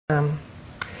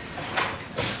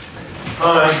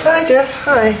Hi. Hi, Jeff.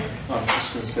 Hi. I'm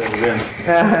just going to stay in.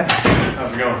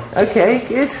 How's it going? Okay,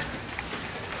 good.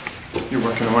 You're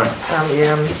working away?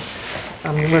 Yeah,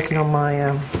 I'm working on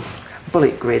my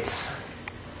Bulloch grids.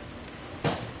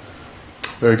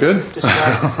 Very good.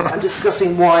 I'm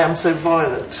discussing why I'm so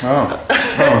violent. Oh.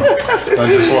 I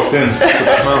just walked in to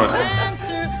that moment.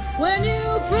 Answer when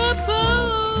you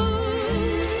propose,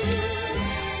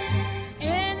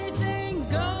 anything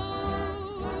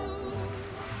goes.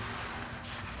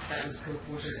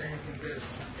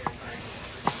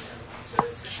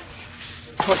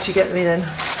 What did you get me then?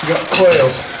 You got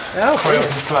quails. Oh, Quails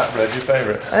and flatbread, your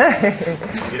favourite.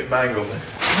 Get mangled.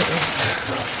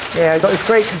 Yeah, I've got this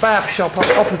great kebab shop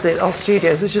opposite our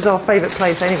studios, which is our favourite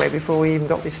place anyway before we even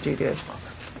got these studios.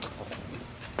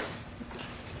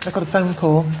 I got a phone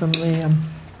call from the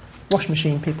washing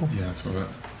machine people. Yeah, I saw that.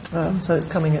 So it's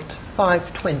coming at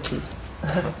 5:20.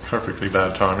 Perfectly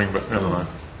bad timing, but never mind.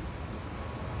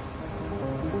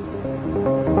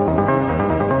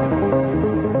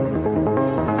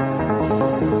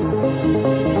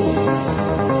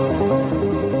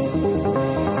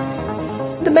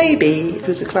 Maybe it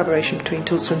was a collaboration between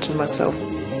Tilda Swinton and myself.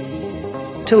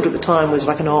 Tilda at the time was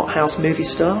like an art house movie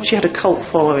star. She had a cult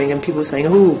following, and people were saying,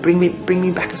 "Oh, bring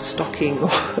me back a stocking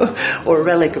or a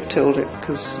relic of Tilda,"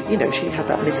 because you know she had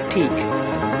that mystique.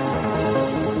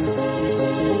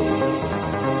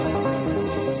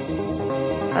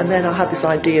 And then I had this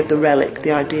idea of the relic,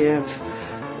 the idea of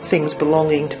things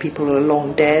belonging to people who are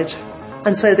long dead.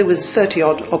 And so there was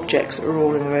 30-odd objects that were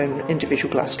all in their own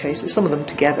individual glass cases, some of them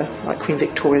together, like Queen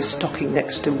Victoria's stocking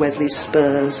next to Wesley's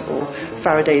spurs, or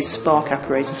Faraday's spark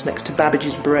apparatus next to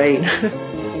Babbage's brain.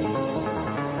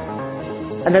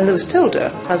 And then there was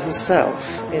Tilda as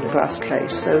herself in a glass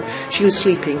case. So she was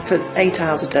sleeping for 8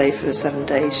 hours a day for 7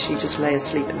 days. She just lay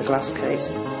asleep in the glass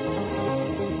case.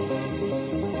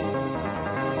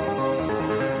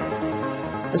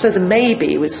 And so the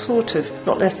maybe was sort of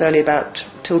not necessarily about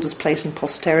Tilda's place in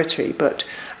posterity, but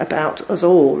about us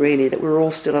all, really, that we're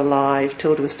all still alive.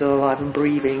 Tilda was still alive and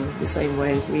breathing the same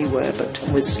way we were, but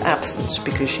was absent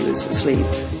because she was asleep.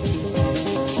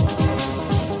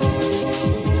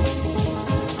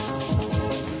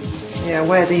 Yeah, I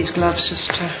wear these gloves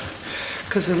just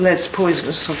because the lead's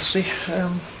poisonous, obviously.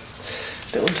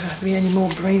 Don't want to have any more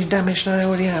brain damage than I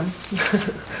already am.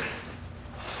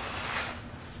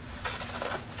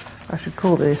 I should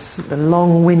call this the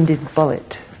long-winded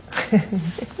bullet.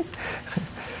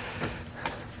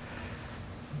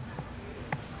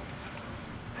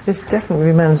 This definitely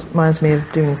reminds me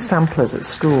of doing samplers at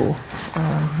school,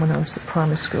 when I was at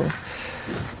primary school.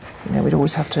 You know, we'd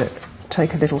always have to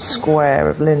take a little square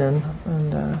of linen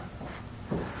and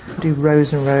do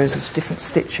rows and rows of different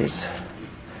stitches.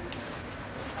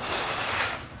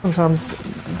 Sometimes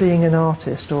being an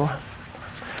artist or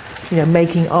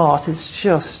making art is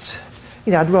just,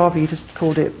 I'd rather you just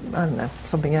called it, I don't know,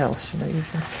 something else.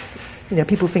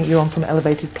 People think you're on some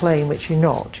elevated plane, which you're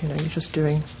not. You're just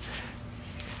doing,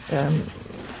 I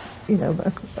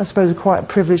suppose, quite a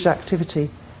privileged activity.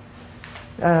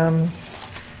 But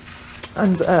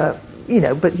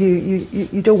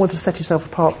you don't want to set yourself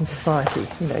apart from society.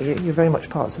 You're very much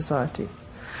part of society.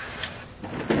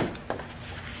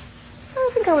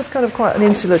 I was kind of quite an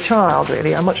insular child,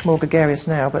 really. I'm much more gregarious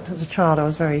now, but as a child I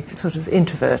was very sort of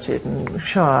introverted and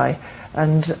shy,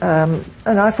 and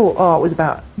I thought art was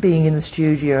about being in the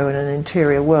studio in an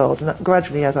interior world, and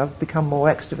gradually as I've become more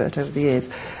extrovert over the years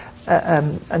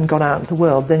and gone out into the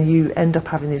world, then you end up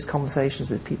having these conversations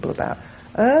with people about,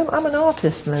 I'm an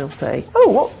artist, and they'll say, oh,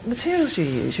 what materials do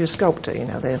you use? You're a sculptor,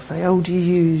 they'll say, oh, do you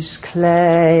use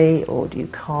clay, or do you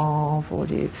carve, or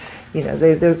do you...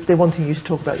 they're wanting you to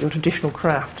talk about your traditional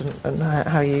craft and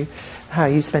how you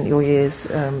spent your years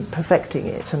perfecting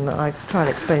it. And I try and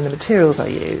explain the materials I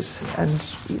use and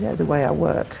the way I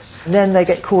work. And then they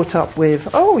get caught up with,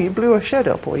 oh, you blew a shed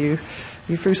up, or you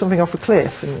threw something off a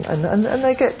cliff, and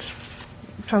they get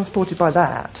transported by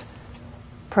that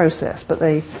process. But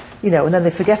they, and then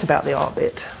they forget about the art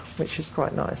bit, which is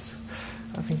quite nice.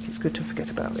 I think it's good to forget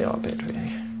about the art bit,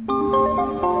 really.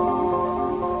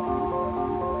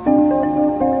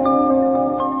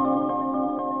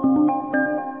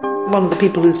 One of the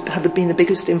people who's been the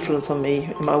biggest influence on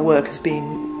me in my work has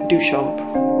been Duchamp.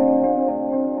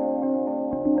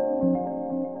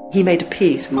 He made a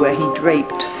piece where he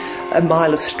draped a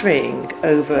mile of string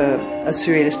over a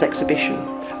surrealist exhibition,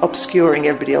 obscuring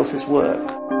everybody else's work.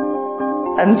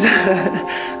 And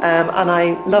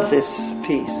I love this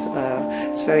piece.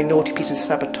 It's a very naughty piece of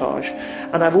sabotage,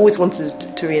 and I've always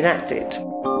wanted to reenact it.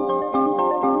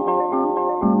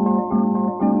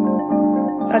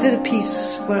 I did a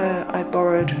piece where I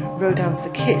borrowed Rodin's The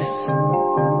Kiss.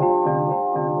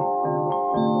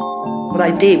 What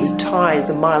I did was tie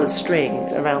the mile of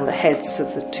string around the heads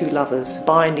of the two lovers,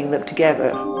 binding them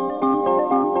together.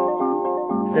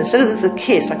 And instead of the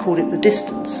kiss, I called it the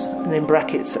distance, and in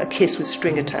brackets, a kiss with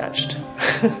string attached.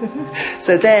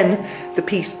 So then the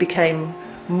piece became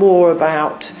more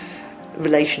about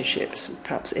relationships,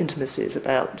 perhaps intimacies,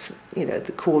 about, you know,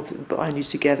 the cords that bind you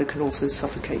together can also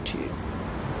suffocate you.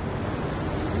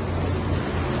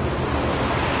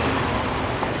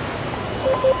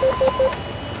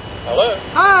 Hello.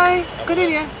 Hi, good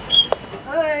evening.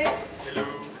 Hi. Hello.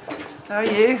 How are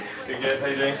you? Good. How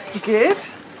you doing? Good.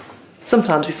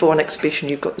 Sometimes before an exhibition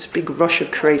you've got this big rush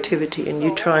of creativity and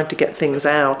you're trying to get things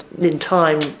out in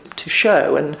time to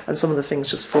show, and some of the things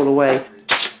just fall away.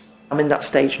 I'm in that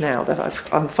stage now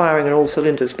that I'm firing on all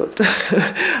cylinders, but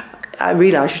I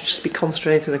realise I should just be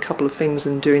concentrating on a couple of things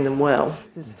and doing them well.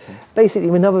 This is basically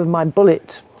another of my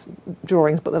bullet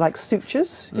drawings, but they're like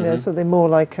sutures, you know, so they're more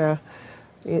like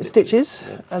stitches,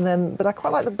 yeah. And then, but I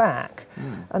quite like the back,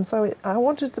 and so I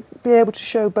wanted to be able to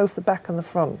show both the back and the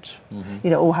front, you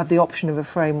know, or have the option of a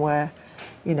frame where,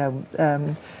 you know,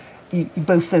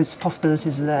 both those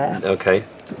possibilities are there. Okay.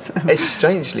 So. It's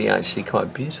strangely actually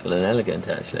quite beautiful and elegant,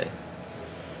 actually.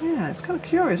 Yeah, it's kind of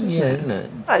curious, isn't it? Yeah, isn't it?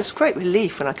 It's a great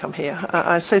relief when I come here.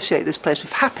 I associate this place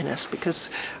with happiness because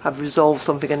I've resolved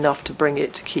something enough to bring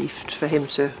it to Keith, for him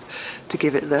to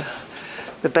give it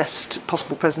the best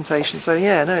possible presentation. So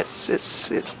yeah, no, it's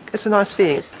a nice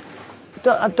feeling.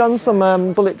 I've done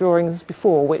some bullet drawings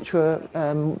before, which were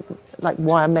like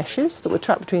wire meshes that were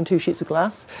trapped between two sheets of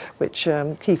glass, which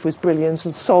Keith was brilliant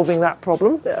in solving that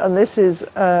problem. And this is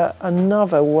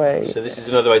another way. So this is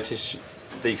another way to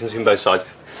that you can see on both sides.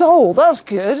 Sold, that's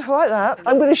good. I like that.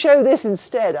 I'm going to show this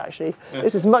instead. Actually,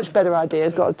 this is a much better idea.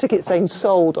 It's got a ticket saying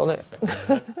 "sold" on it.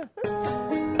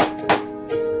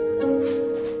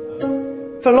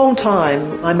 For a long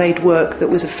time, I made work that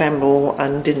was ephemeral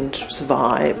and didn't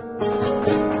survive.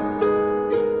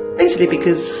 Basically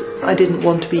because I didn't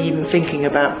want to be even thinking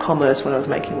about commerce when I was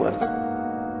making work.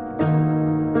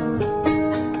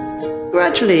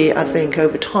 Gradually, I think,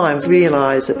 over time,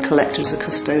 realised that collectors are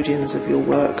custodians of your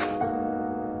work.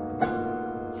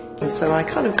 And so I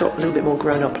kind of got a little bit more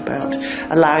grown up about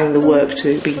allowing the work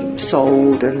to be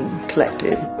sold and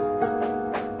collected.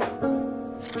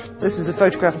 This is a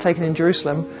photograph taken in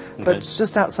Jerusalem, but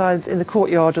just outside in the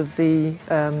courtyard of the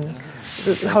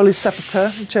Holy Sepulchre,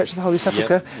 the Church of the Holy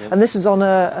Sepulchre. Yep. And this is on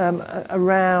a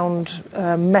round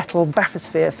metal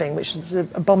bathysphere thing, which is a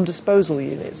bomb disposal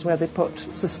unit, where they put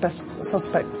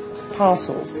suspect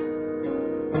parcels.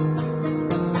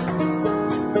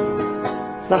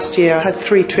 Last year I had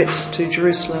 3 trips to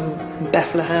Jerusalem,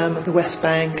 Bethlehem, the West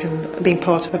Bank, and being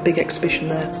part of a big exhibition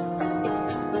there.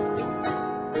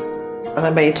 And I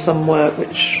made some work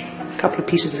which a couple of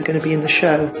pieces are going to be in the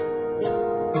show.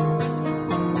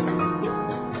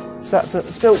 So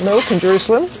that's spilt milk in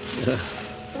Jerusalem,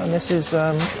 and this is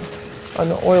an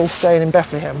oil stain in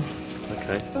Bethlehem.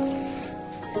 Okay.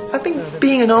 I think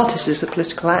being an artist is a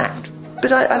political act,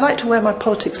 but I like to wear my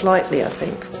politics lightly, I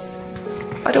think.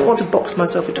 I don't want to box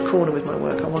myself into a corner with my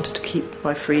work. I wanted to keep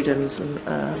my freedoms, and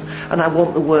I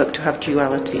want the work to have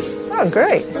duality. Oh,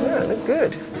 great. Yeah, look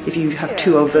good. If you have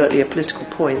too overtly a political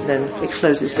point, then it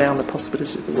closes down the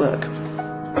possibility of the work.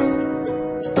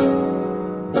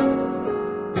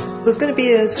 There's going to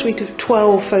be a suite of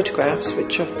 12 photographs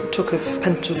which I took of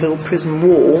Pentonville prison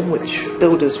wall, which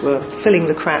builders were filling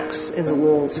the cracks in the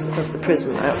walls of the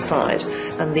prison outside,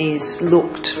 and these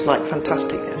looked like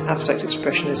fantastic abstract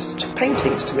expressionist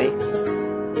paintings to me.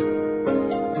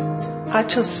 I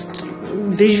just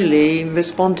visually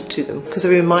responded to them because they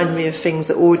reminded me of things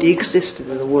that already existed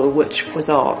in the world, which was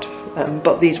art.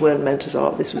 But these weren't meant as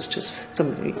art, this was just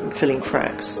somebody filling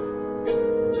cracks.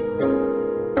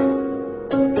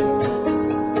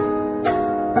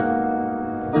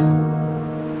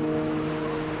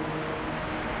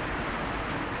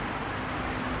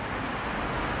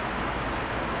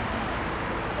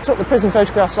 I took the prison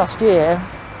photographs last year,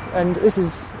 and this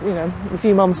is, you know, a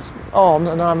few months on,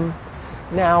 and I'm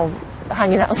now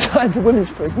hanging outside the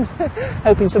women's prison,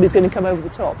 hoping somebody's going to come over the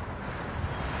top.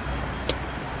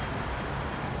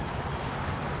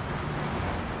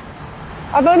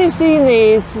 I've only seen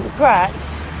these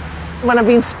cracks when I've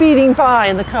been speeding by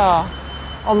in the car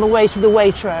on the way to the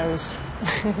Waitrose,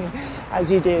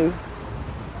 as you do.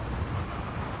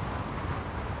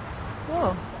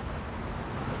 Oh.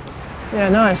 Yeah,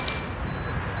 nice.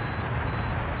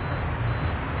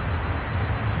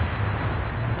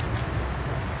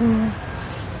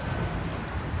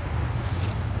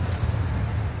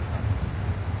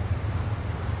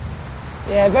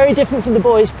 Yeah, very different from the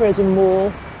boys' prison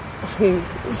wall. In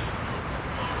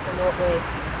what way?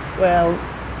 Well,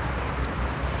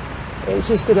 it's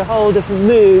just got a whole different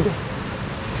mood.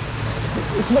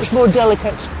 It's much more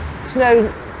delicate. It's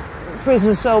no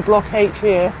prison cell block H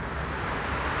here. A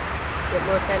bit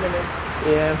more feminine.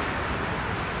 Yeah.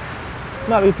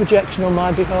 Might be projection on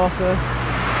my behalf, though.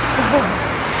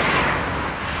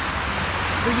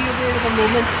 Were you aware of a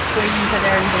moment where you had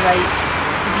earned the right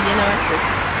to be an artist?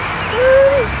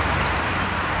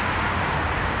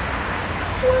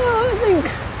 Well, I think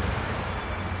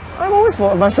I've always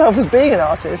thought of myself as being an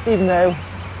artist, even though,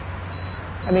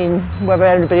 I mean, whether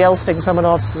anybody else thinks I'm an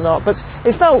artist or not, but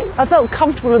I felt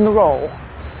comfortable in the role.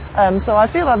 So I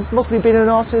feel I've mostly been an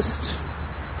artist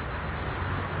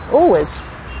always.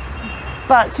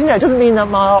 But, you know, it doesn't mean that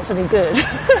my art's any good. Do you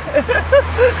not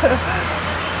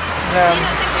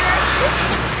think your art's good?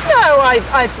 No,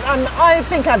 I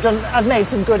think I've made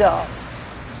some good art.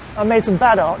 I've made some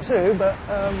bad art too, but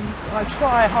I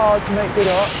try hard to make good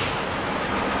art.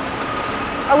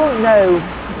 I won't know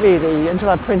really until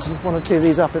I've printed one or two of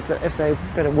these up if they're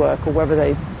going to work or whether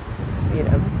they, you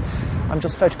know, I'm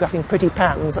just photographing pretty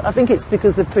patterns. I think it's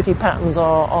because the pretty patterns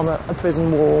are on a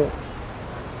prison wall.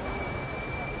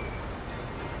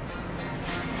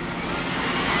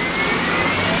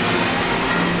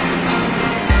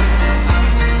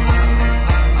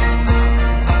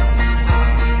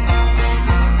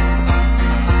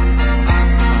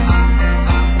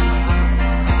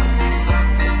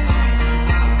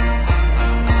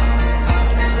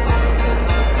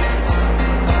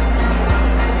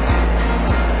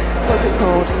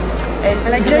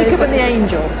 Jacob and the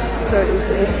Angel. So it was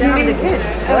down the kids.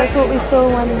 Oh, I thought we saw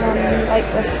one like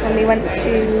this when we went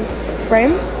to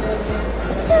Rome.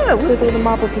 Yeah, with all the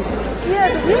marble pieces.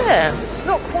 Yeah.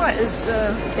 Not quite as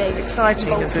big,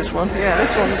 exciting as this one. Yeah,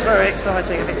 this one's very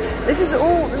exciting. I think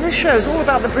this show is all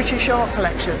about the British art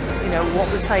collection. You know what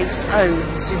the tapes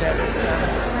owns. You know.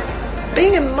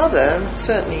 Being a mother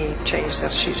certainly changed the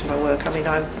attitude to my work. I mean,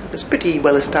 I was pretty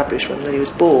well established when Lily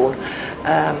was born,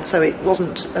 so it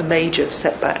wasn't a major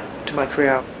setback to my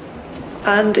career.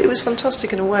 And it was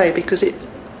fantastic in a way because it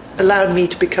allowed me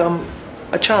to become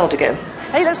a child again.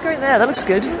 Hey, let's go in there. That looks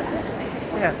good.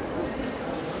 Yeah.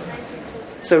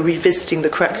 So revisiting the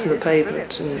cracks in the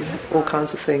pavement and all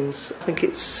kinds of things, I think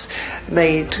it's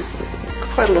made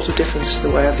quite a lot of difference to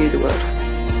the way I view the world.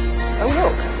 Oh,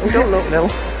 look. Oh, don't look, Nil.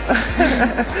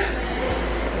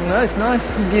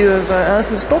 Nice view of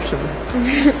Elephant's Bottom.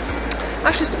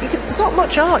 Actually, there's not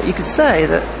much art you could say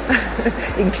that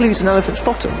includes an Elephant's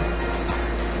Bottom.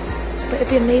 But it'd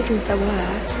be amazing if there were.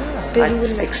 I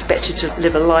expected to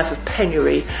live a life of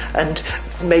penury and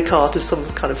make art as some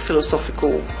kind of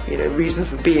philosophical, you know, reason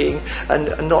for being,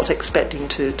 and not expecting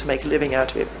to make a living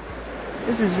out of it.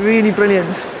 This is really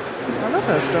brilliant. I love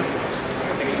her stuff.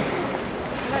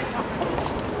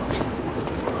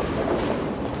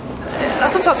 I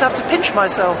sometimes have to pinch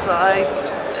myself that I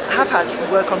have had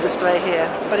work on display here,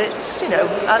 but it's, you know,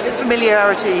 the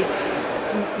familiarity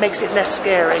makes it less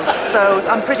scary. So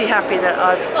I'm pretty happy that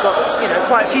I've got, you know,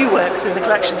 quite a few works in the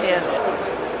collection here.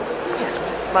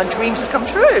 My dreams have come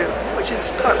true, which is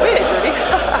quite weird, really.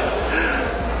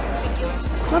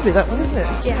 It's lovely, that one, isn't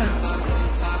it? Yeah.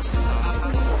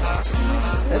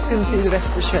 Let's go and see the rest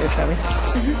of the show, shall we?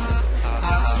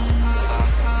 Mm-hmm.